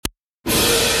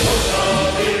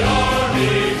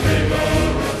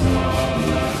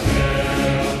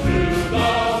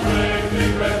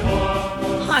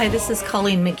Hi, this is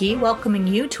Colleen McGee welcoming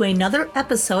you to another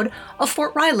episode of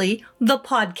Fort Riley, the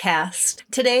podcast.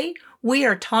 Today, we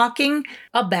are talking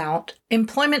about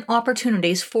employment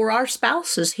opportunities for our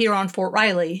spouses here on Fort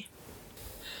Riley.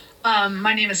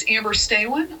 My name is Amber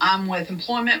Staywin. I'm with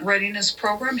Employment Readiness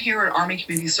Program here at Army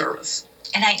Community Service.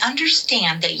 And I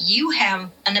understand that you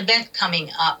have an event coming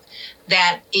up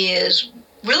that is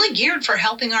really geared for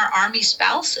helping our Army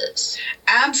spouses.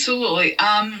 Absolutely.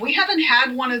 We haven't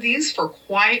had one of these for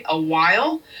quite a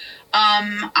while.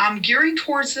 I'm gearing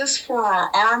towards this for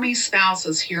our Army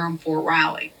spouses here in Fort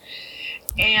Riley.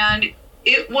 And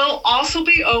it will also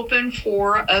be open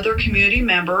for other community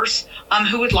members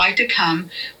who would like to come,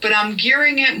 but I'm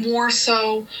gearing it more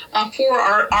so for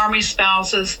our Army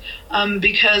spouses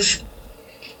because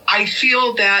I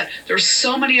feel that there's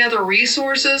so many other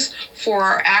resources for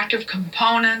our active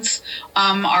components,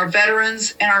 our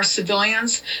veterans, and our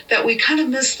civilians that we kind of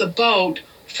missed the boat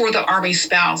for the Army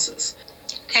spouses.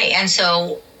 Okay, and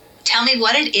so tell me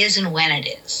what it is and when it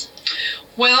is.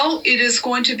 Well, it is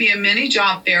going to be a mini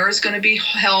job fair. It's going to be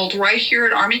held right here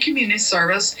at Army Community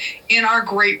Service in our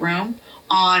great room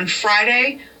on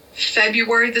Friday,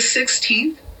 February the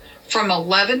 16th from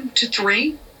 11 to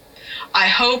 3. I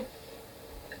hope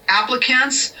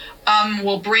applicants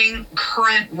will bring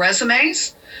current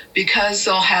resumes because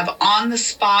they'll have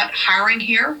on-the-spot hiring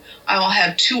here. I will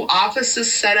have 2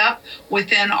 offices set up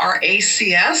within our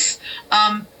ACS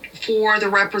for the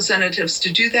representatives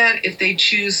to do that if they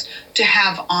choose to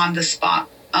have on-the-spot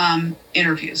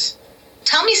interviews.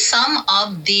 Tell me some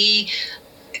of the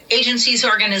agencies,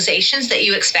 organizations that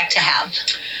you expect to have.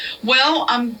 Well,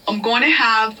 I'm going to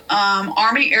have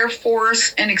Army, Air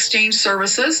Force, and Exchange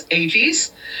Services,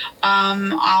 AGs.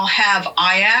 I'll have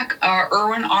IAC,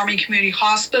 Irwin Army Community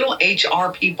Hospital,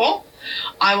 HR people.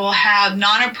 I will have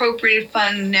non-appropriated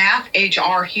fund NAF,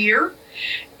 HR here.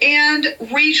 And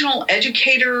regional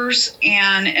educators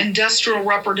and industrial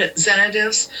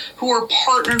representatives who are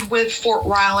partnered with Fort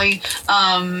Riley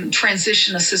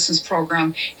Transition Assistance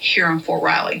Program here in Fort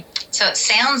Riley. So it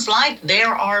sounds like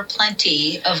there are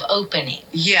plenty of openings.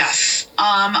 Yes.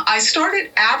 I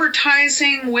started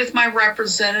advertising with my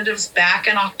representatives back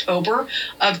in October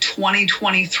of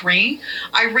 2023.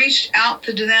 I reached out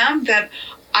to them that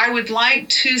I would like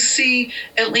to see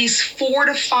at least 4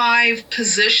 to 5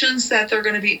 positions that they're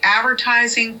going to be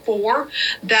advertising for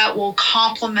that will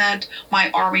complement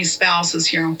my Army spouses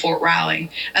here in Fort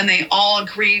Riley. And they all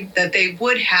agreed that they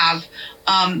would have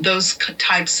those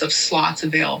types of slots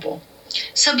available.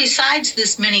 So besides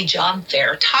this mini job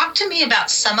fair, talk to me about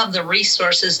some of the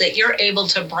resources that you're able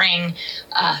to bring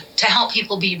to help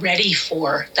people be ready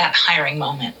for that hiring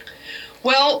moment.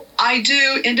 Well, I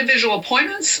do individual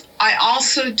appointments. I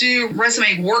also do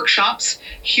resume workshops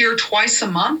here twice a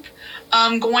month,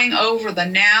 going over the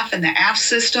NAF and the AF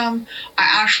system. I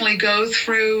actually go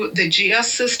through the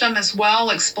GS system as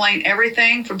well, explain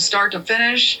everything from start to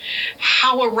finish,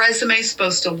 how a resume is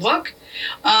supposed to look.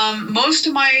 Most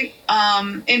of my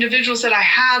individuals that I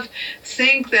have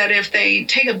think that if they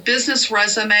take a business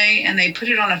resume and they put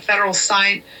it on a federal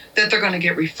site, that they're going to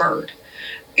get referred.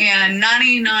 And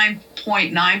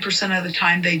 99.9% of the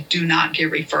time, they do not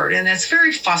get referred. And that's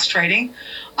very frustrating.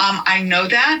 I know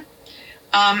that.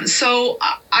 So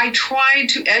I try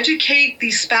to educate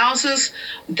these spouses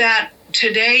that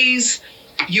today's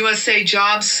USA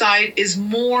job site is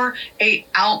more a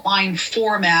outline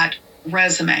format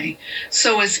resume.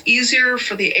 So it's easier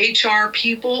for the HR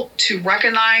people to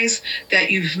recognize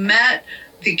that you've met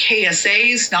the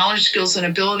KSAs, knowledge, skills, and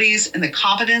abilities, and the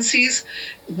competencies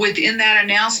within that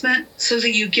announcement so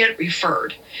that you get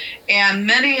referred. And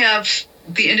many of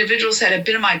the individuals that have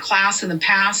been in my class in the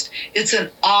past, it's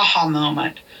an aha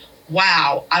moment.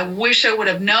 Wow, I wish I would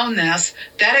have known this.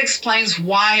 That explains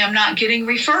why I'm not getting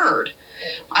referred.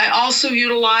 I also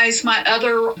utilize my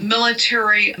other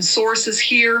military sources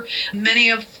here.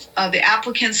 Many of the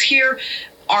applicants here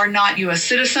are not U.S.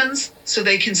 citizens, so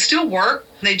they can still work.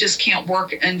 They just can't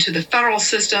work into the federal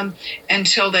system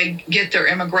until they get their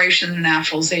immigration and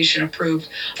naturalization approved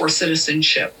for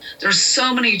citizenship. There's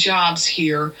so many jobs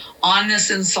here on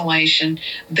this installation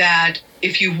that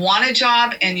if you want a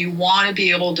job and you want to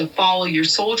be able to follow your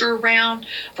soldier around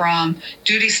from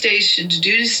duty station to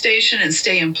duty station and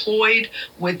stay employed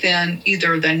within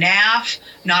either the NAF,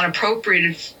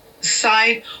 non-appropriated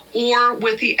site, or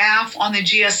with the AF on the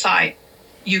GS site,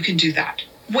 you can do that.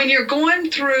 When you're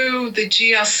going through the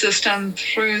GS system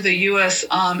through the US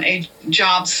a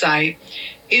job site,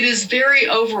 it is very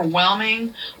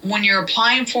overwhelming. When you're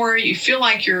applying for it, you feel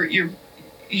like you're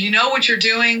you know what you're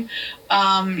doing.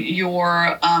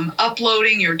 You're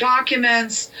uploading your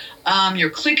documents. You're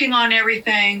clicking on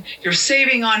everything. You're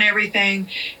saving on everything.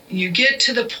 You get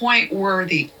to the point where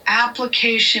the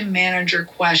application manager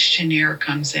questionnaire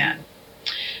comes in.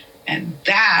 And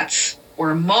that's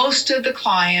where most of the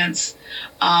clients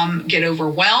get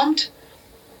overwhelmed.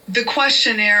 The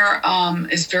questionnaire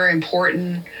is very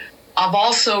important. I've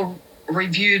also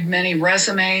reviewed many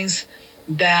resumes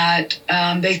that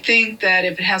they think that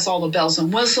if it has all the bells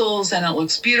and whistles and it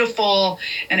looks beautiful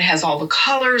and it has all the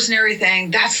colors and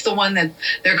everything, that's the one that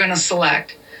they're going to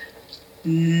select.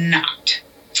 Not.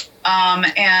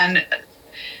 And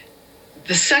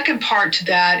the second part to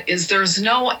that is there's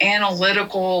no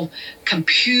analytical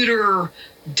computer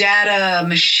data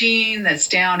machine that's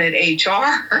down at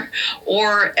HR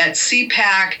or at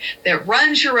CPAC that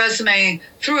runs your resume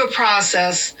through a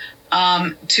process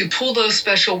to pull those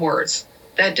special words.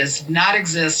 That does not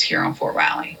exist here on Fort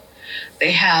Riley.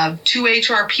 They have 2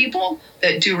 HR people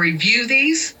that do review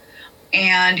these.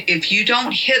 And if you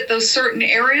don't hit those certain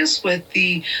areas with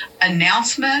the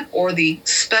announcement or the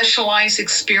specialized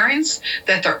experience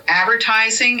that they're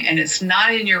advertising and it's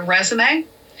not in your resume,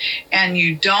 and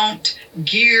you don't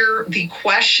gear the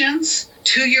questions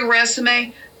to your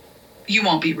resume, you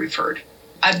won't be referred.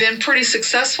 I've been pretty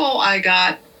successful. I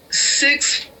got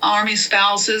 6 Army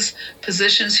spouses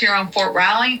positions here on Fort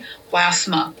Riley last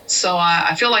month. So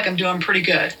I feel like I'm doing pretty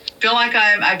good. Feel like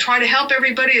I try to help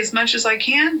everybody as much as I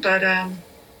can, but I'm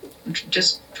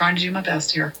just trying to do my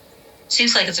best here.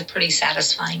 Seems like it's a pretty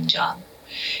satisfying job.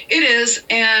 It is.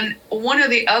 And one of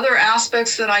the other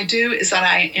aspects that I do is that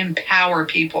I empower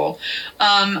people.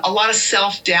 A lot of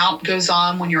self-doubt goes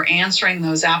on when you're answering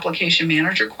those application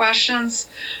manager questions,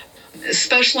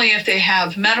 especially if they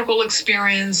have medical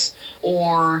experience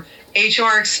or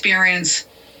HR experience.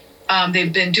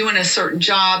 They've been doing a certain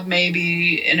job,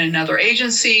 maybe in another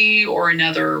agency or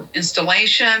another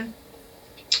installation,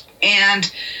 and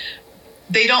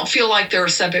they don't feel like they're a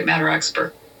subject matter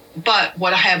expert. But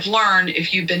what I have learned,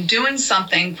 if you've been doing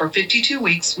something for 52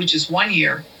 weeks, which is 1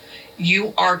 year,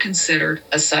 you are considered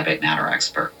a subject matter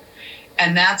expert.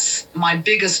 And that's my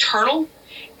biggest hurdle,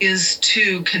 is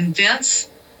to convince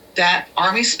that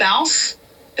Army spouse,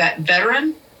 that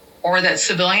veteran, or that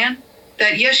civilian,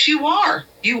 that yes, you are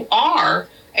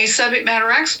a subject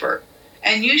matter expert,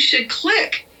 and you should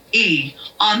click E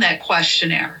on that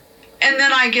questionnaire. And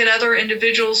then I get other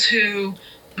individuals who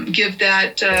give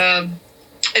that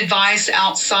advice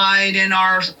outside in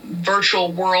our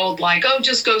virtual world, like, oh,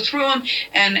 just go through them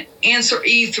and answer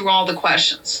E through all the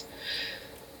questions.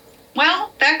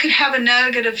 Well, that could have a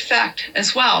negative effect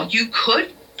as well. You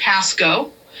could pass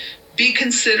go, be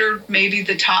considered maybe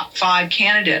the top 5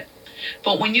 candidate.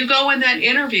 But when you go in that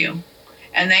interview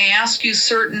and they ask you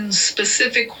certain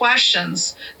specific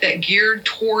questions that geared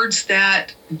towards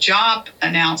that job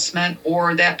announcement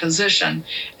or that position,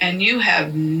 and you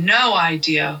have no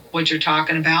idea what you're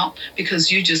talking about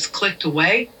because you just clicked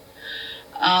away,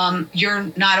 you're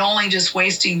not only just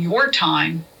wasting your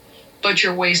time, but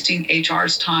you're wasting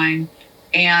HR's time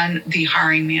and the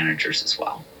hiring managers as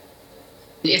well.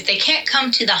 If they can't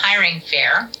come to the hiring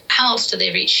fair, how else do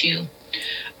they reach you?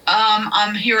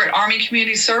 I'm here at Army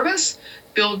Community Service,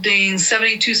 Building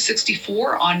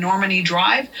 7264 on Normandy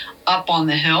Drive, up on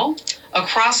the hill,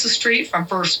 across the street from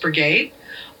 1st Brigade.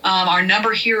 Our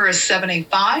number here is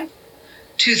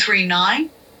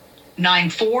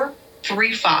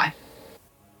 785-239-9435.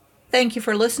 Thank you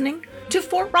for listening to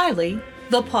Fort Riley,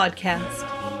 the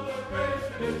podcast.